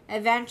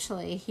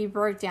 Eventually, he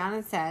broke down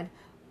and said,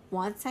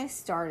 "Once I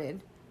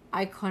started,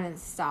 I couldn't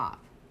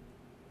stop.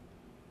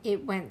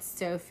 It went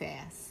so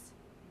fast."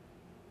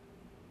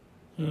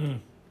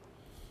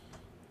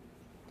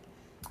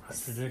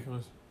 That's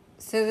ridiculous.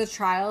 So the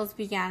trials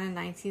began in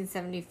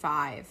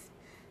 1975.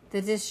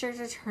 The district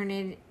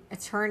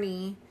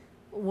attorney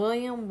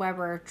William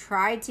Weber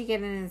tried to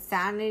get an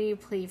insanity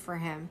plea for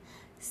him,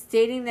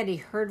 stating that he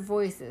heard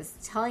voices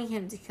telling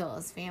him to kill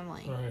his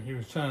family. Right, he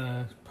was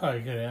trying to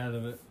probably get out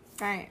of it.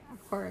 Right,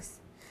 of course.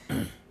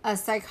 A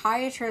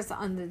psychiatrist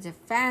on the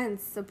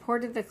defense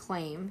supported the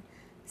claim,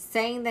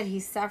 saying that he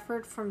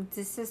suffered from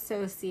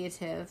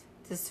dissociative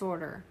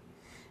disorder.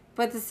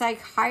 But the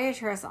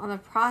psychiatrist on the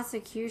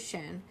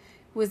prosecution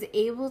was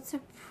able to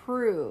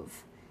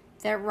prove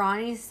that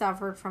Ronnie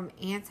suffered from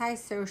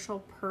antisocial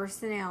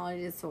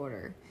personality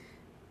disorder,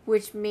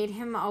 which made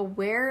him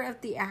aware of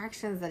the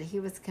actions that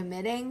he was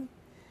committing,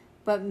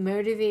 but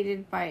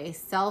motivated by a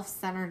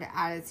self-centered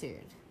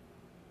attitude.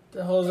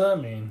 The hell does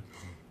that mean?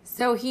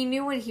 So he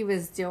knew what he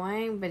was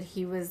doing, but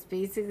he was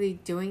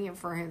basically doing it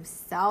for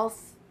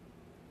himself.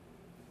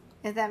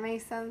 If that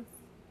makes sense?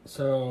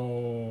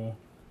 So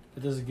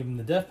it doesn't give him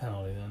the death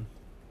penalty then.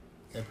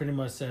 It pretty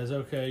much says,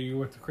 okay, you're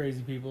with the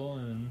crazy people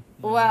and...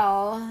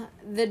 Well,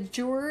 the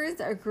jurors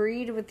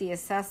agreed with the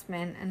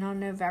assessment, and on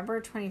November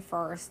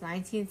 21st,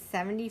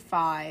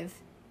 1975,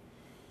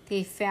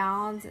 they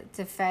found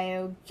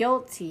DeFeo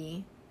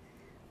guilty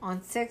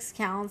on 6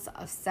 counts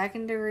of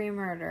second-degree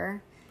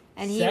murder.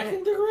 And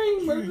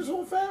Second-degree? Murdered his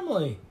whole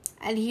family.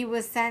 And he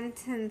was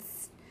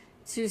sentenced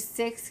to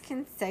 6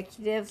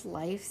 consecutive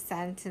life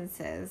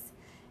sentences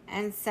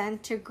and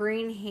sent to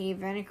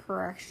Greenhaven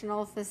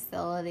Correctional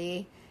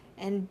Facility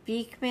in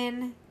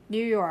Beekman,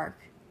 New York.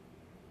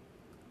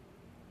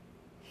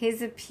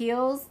 His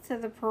appeals to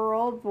the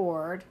parole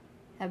board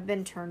have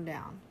been turned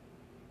down.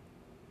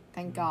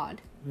 Thank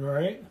God.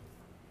 Right.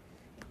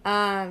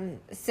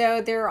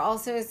 So there are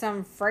also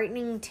some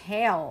frightening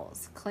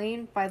tales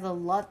claimed by the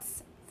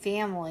Lutz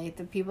family,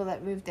 the people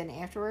that moved in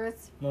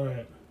afterwards.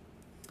 Right.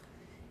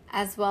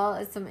 As well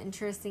as some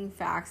interesting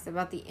facts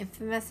about the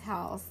infamous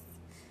house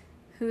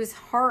whose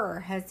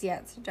horror has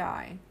yet to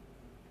die.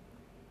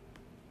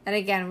 And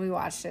again, we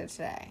watched it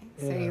today.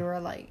 So you were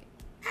like,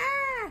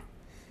 ah!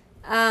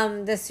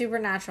 The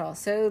Supernatural.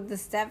 So the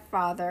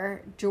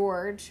stepfather,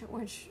 George,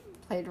 which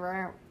played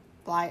by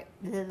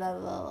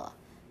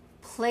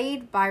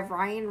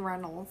Ryan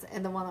Reynolds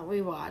in the one that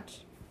we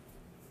watched,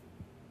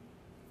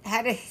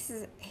 had a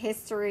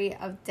history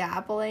of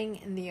dabbling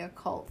in the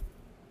occult.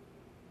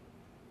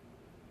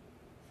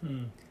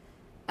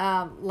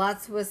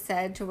 Lutz was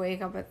said to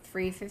wake up at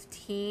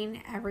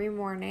 3:15 every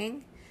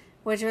morning,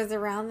 which was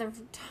around the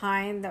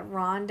time that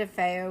Ron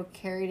DeFeo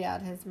carried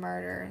out his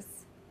murders.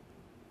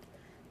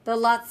 The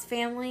Lutz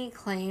family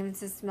claimed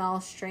to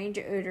smell strange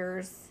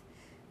odors,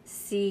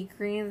 see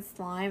green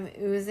slime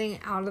oozing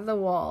out of the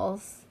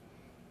walls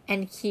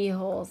and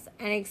keyholes,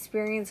 and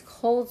experience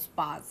cold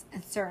spots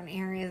in certain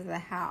areas of the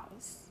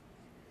house.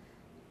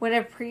 When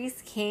a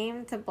priest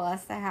came to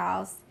bless the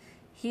house,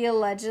 he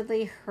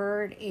allegedly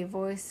heard a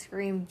voice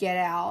scream, "Get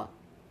out."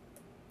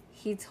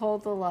 He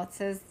told the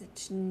Lutzes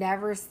to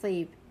never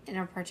sleep in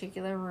a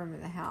particular room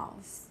in the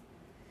house.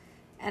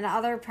 And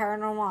other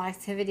paranormal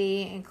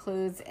activity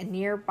includes a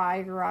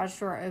nearby garage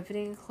door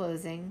opening and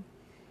closing,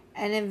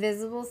 an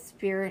invisible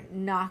spirit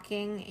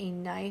knocking a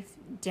knife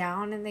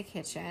down in the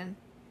kitchen,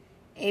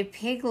 a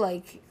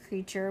pig-like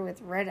creature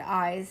with red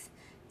eyes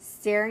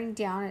staring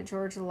down at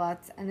George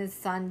Lutz and his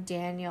son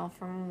Daniel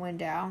from a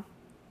window.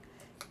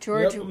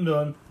 Yep, I'm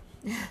done.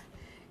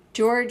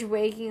 George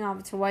waking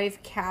up to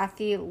wife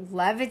Kathy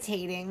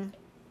levitating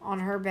on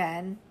her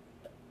bed.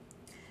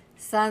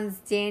 Sons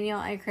Daniel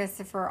and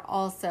Christopher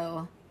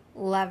also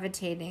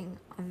levitating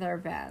on their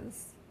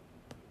beds.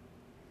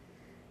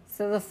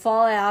 So the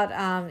fallout,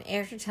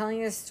 after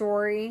telling the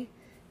story,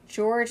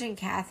 George and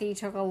Kathy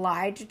took a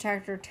lie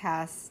detector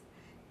test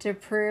to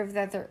prove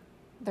that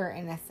they're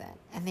innocent,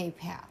 and they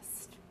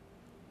passed.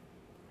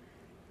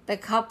 The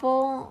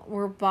couple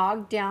were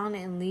bogged down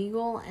in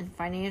legal and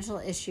financial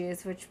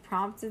issues, which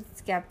prompted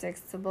skeptics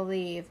to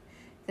believe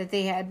that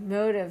they had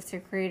motive to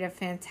create a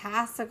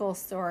fantastical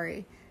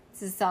story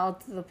to sell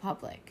to the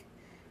public.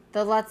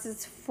 The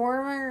Lutz's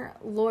former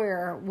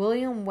lawyer,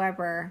 William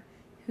Weber,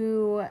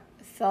 who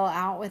fell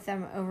out with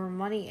them over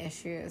money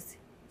issues,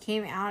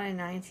 came out in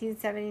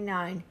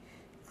 1979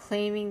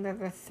 claiming that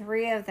the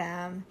three of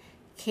them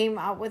came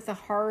up with the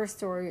horror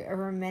story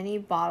over many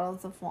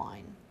bottles of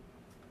wine.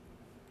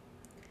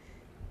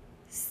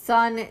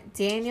 Son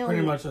Daniel...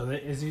 Pretty much,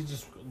 is he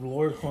just the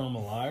lawyer calling him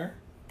a liar?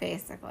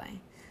 Basically.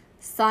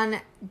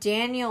 Son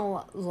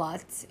Daniel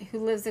Lutz, who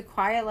lives a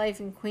quiet life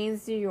in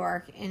Queens, New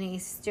York, and a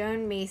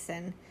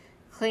stonemason,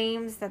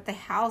 claims that the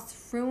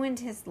house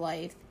ruined his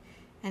life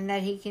and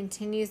that he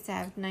continues to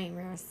have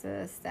nightmares to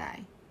this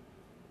day.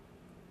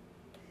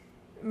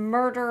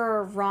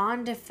 Murderer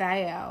Ron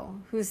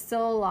DeFeo, who's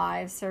still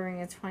alive, serving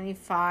a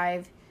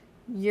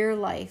 25-year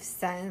life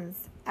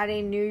sentence at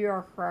a New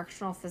York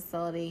correctional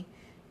facility,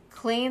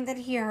 claimed that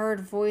he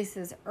heard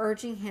voices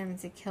urging him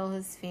to kill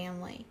his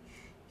family.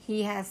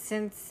 He has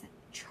since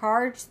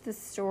changed the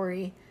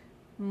story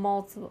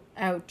multiple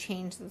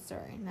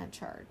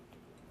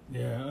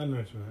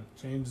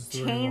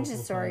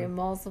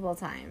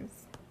times.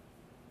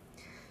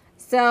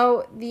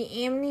 So, the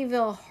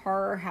Amityville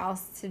Horror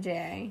House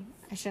today,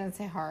 I shouldn't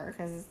say horror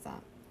because it's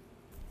not,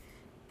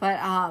 but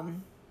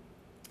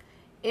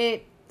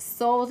it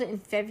sold in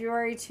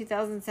February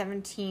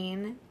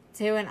 2017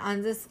 to an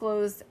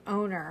undisclosed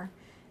owner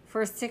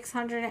for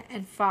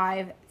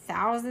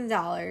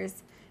 $605,000,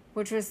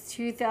 which was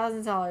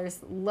 $2,000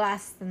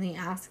 less than the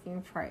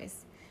asking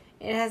price.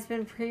 It has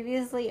been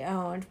previously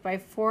owned by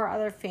 4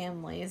 other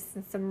families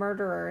since the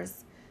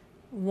murderers,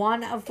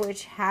 one of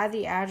which had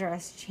the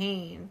address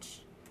changed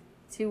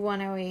to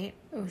 108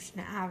 Ocean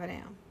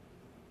Avenue.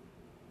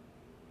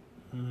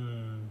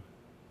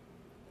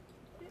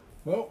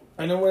 Well,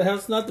 I know what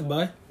house not to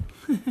buy.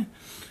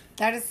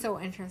 That is so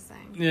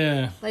interesting.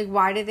 Yeah. Like,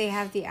 why did they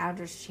have the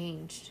address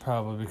changed?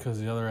 Probably because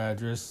the other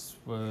address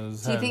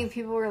was... Do you think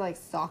people were, like,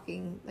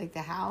 stalking, like,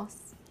 the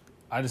house?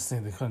 I just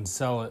think they couldn't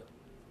sell it.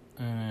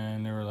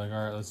 And they were like,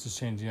 all right, let's just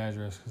change the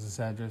address because this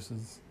address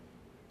is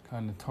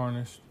kind of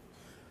tarnished.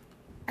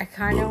 I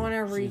kind of want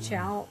to reach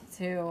out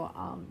to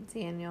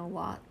Daniel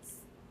Lutz.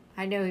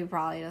 I know he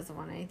probably doesn't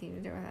want anything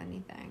to do with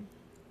anything.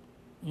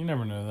 You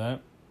never know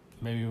that.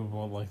 Maybe we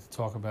won't like to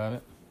talk about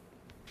it.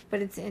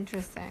 But it's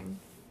interesting.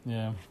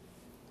 Yeah.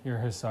 Hear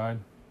his side.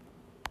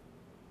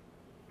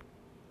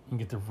 And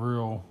get the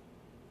real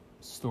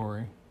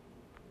story.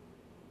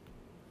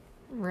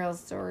 Real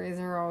stories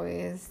are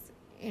always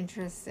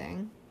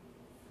interesting.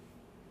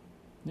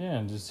 Yeah,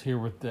 and just hear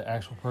what the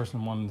actual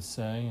person wanted to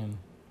say and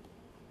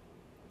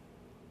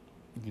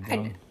get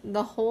done.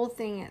 The whole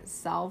thing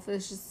itself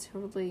is just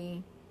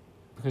totally...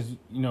 Because,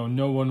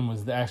 no one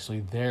was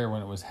actually there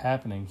when it was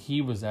happening.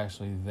 He was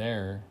actually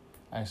there,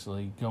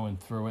 actually going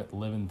through it,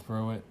 living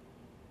through it.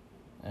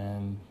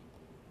 And,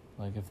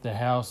 like, if the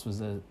house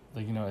was,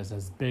 is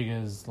as big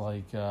as,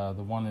 like, the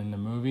one in the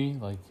movie,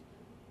 like,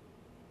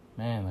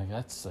 man, like,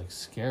 that's, like,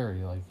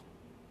 scary. Like,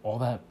 all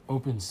that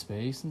open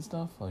space and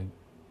stuff, like,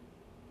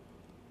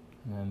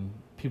 and then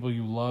people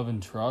you love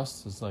and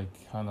trust is, like,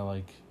 kind of,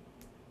 like...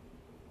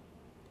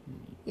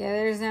 Yeah,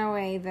 there's no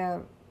way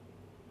that...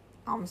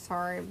 I'm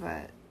sorry,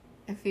 but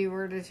if he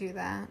were to do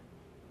that...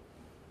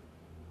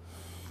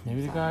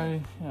 Maybe the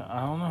guy... Yeah, I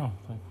don't know.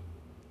 Like,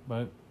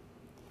 but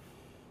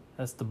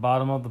that's the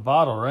bottom of the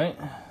bottle, right?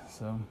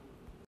 So...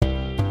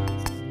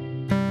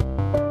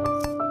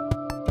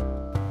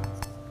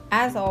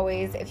 As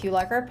always, if you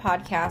like our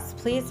podcast,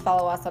 please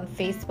follow us on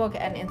Facebook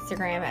and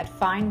Instagram at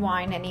Fine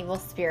Wine and Evil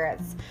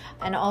Spirits,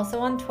 and also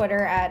on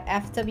Twitter at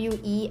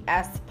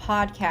FWES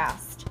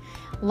Podcast.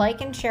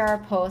 Like and share our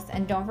posts,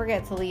 and don't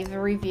forget to leave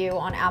a review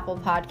on Apple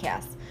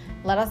Podcasts.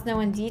 Let us know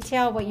in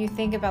detail what you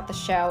think about the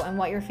show and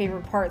what your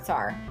favorite parts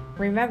are.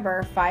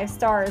 Remember, 5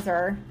 stars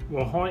are...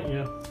 We'll haunt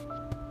you.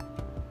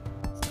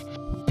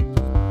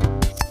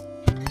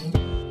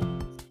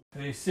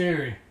 Hey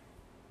Siri.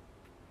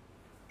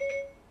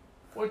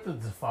 What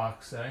did the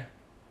fox say?